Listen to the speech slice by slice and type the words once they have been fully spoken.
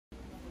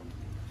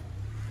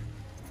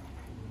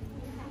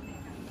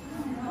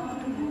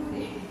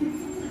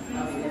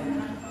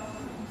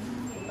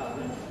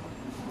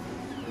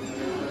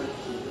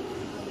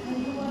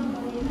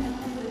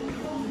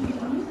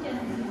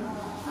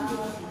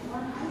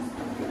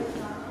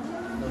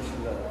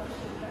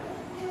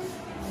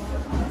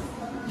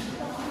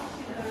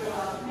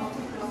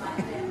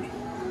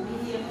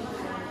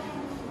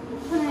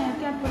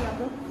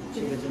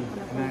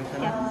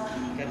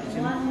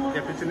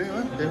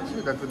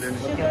type of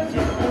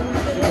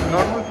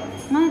normal?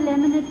 My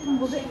lemonade from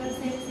Bobe.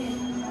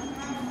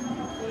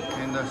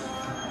 In the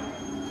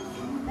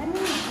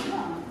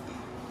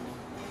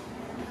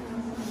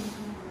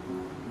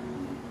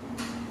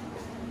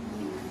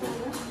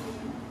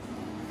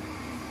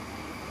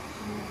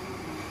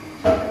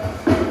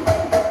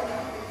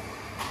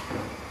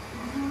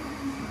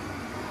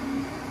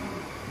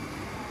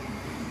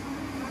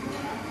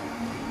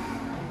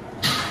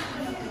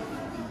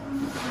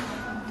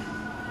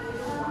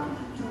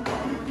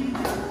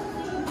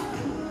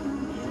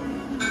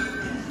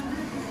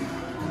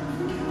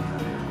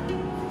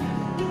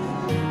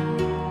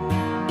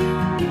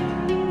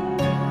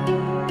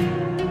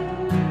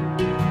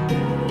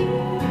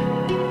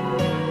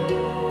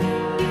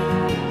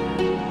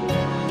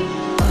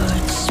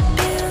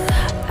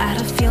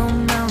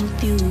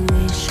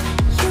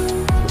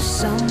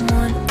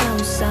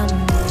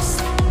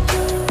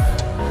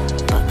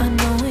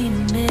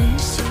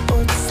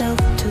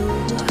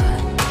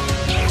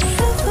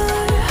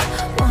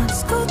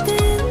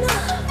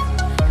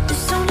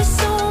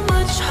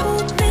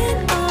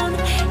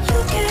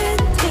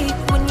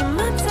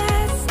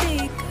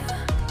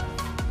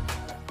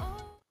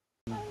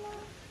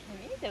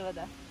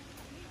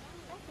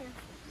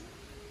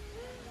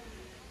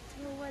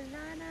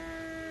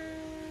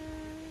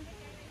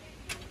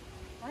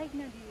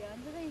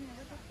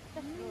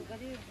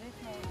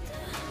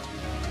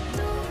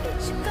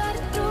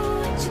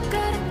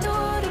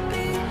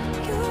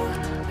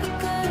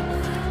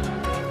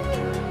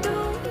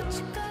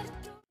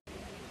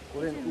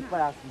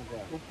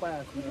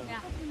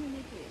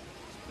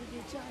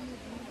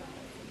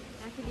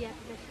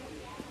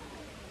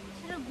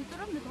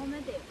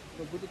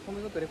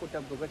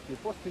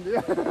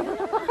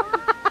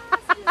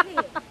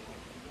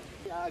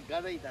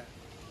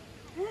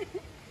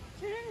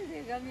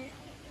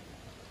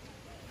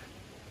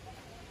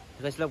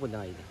love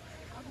na ide.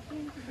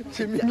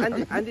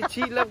 Andi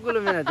cheat love ko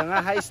lumena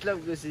tanga high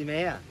love ko si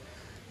Maya.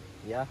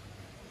 Yeah.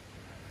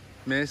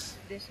 Miss.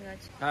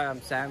 Hi,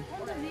 I'm Sam.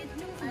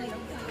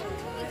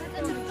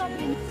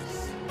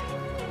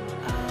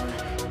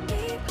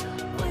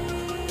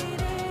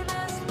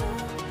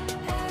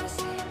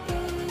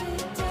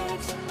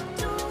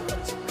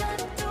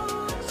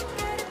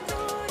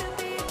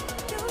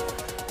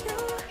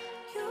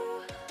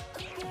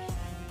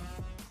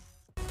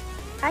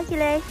 Hi,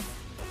 Jules.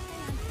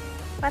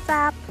 What's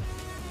up?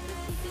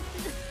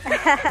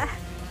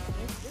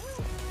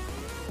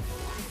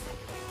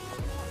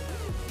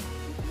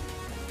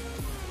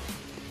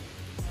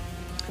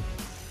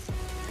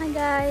 Hi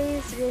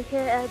guys, we're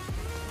here at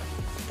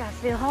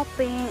cafe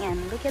hopping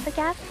and look at the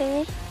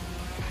cafe.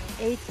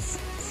 It's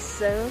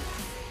so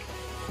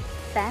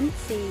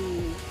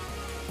fancy.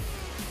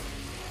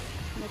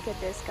 Look at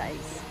this,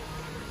 guys.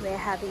 We're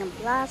having a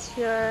blast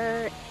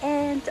here,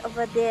 and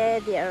over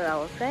there are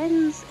our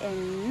friends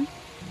in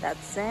that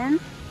scene.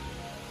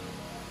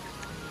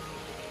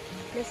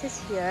 This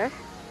is here.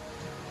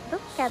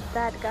 Look at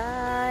that,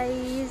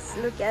 guys.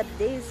 Look at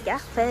this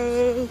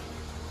cafe.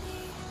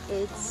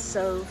 It's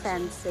so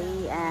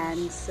fancy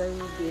and so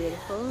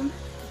beautiful.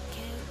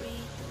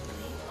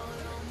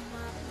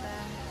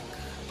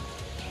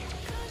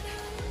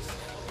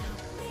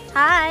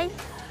 Hi.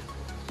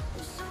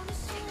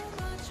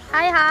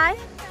 Hi.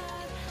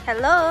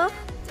 Hello.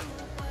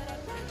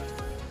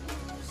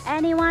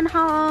 Anyone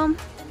home?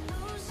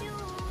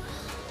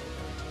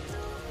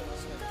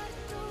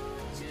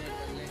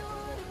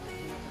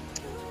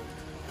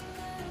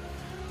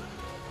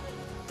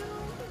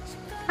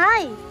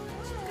 Hi.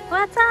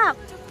 What's up?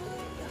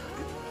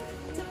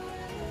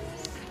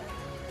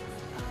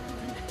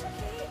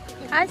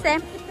 Hi,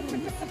 Sam.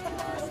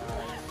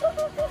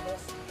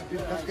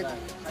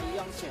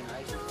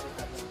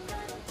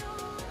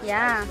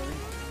 Yeah.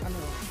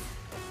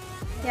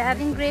 You're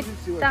having great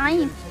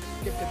time.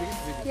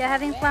 You're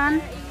having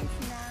fun.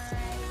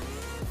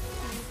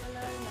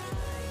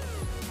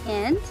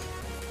 And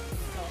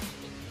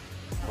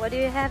what are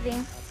you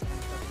having?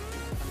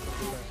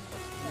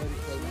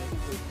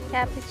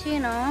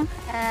 Cappuccino.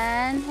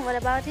 And what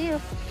about you?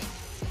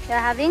 You're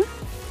having?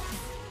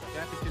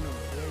 Cappuccino.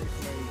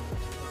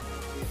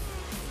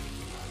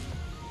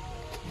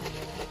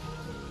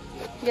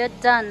 You're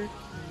done.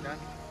 Done?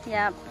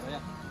 Yep.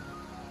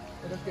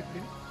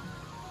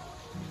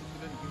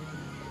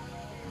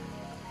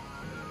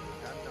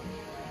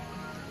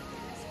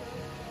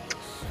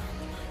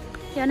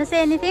 You want to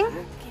say anything?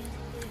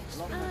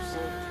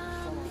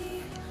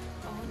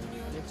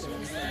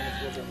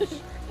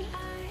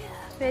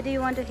 Where do you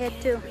want to head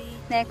to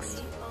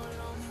next?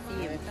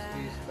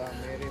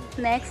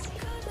 Next?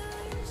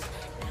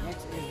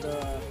 Next is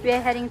the... We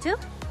are heading to?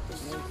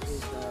 Next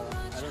is I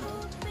don't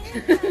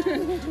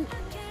know.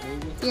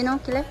 Maybe. You know,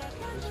 Kile?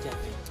 Which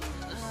cafe?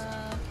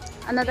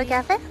 Another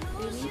cafe?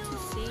 We need to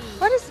see.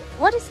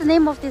 What is the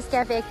name of this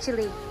cafe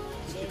actually?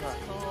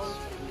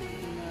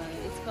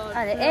 It's called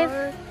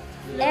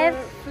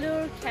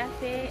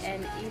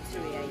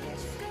Fleurcafe&eatery, I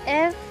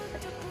guess.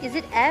 Is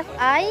it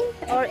F-I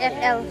or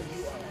F-L?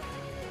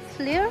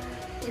 Fleur?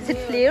 Is it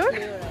Fleur?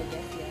 Fleur, I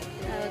guess,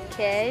 yeah.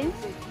 Okay.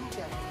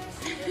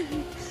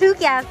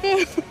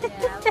 Fleurcafe.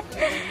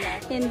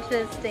 Yeah.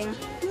 Interesting.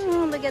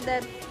 Oh, look at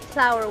that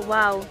flower.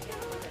 Wow.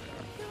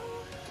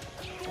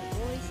 The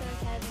boys are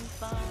having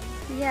fun.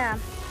 Yeah,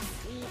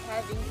 We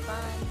having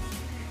fun.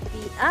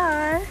 we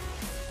are.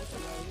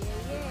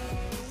 Yay.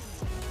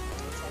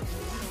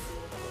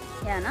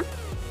 Yeah, no?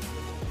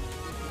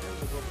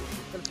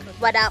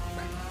 What up?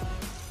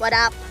 What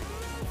up?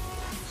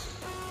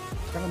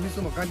 잠깐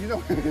미소 뭐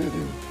간지도.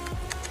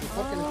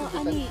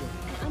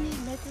 아니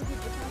메뚜기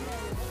부탄데.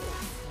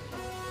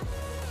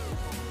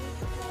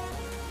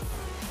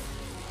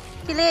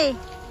 Kili.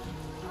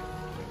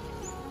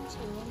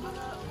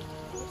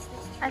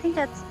 I think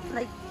that's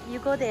like you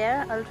go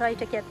there. I'll try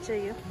to capture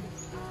you.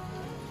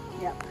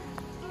 Yeah.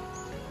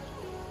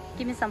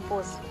 Give me some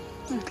pose.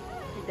 Like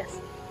this.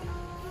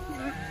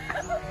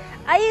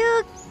 Are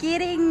you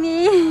kidding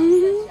me?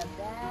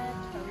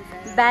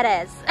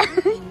 Badass.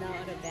 Badass.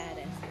 Not a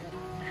badass.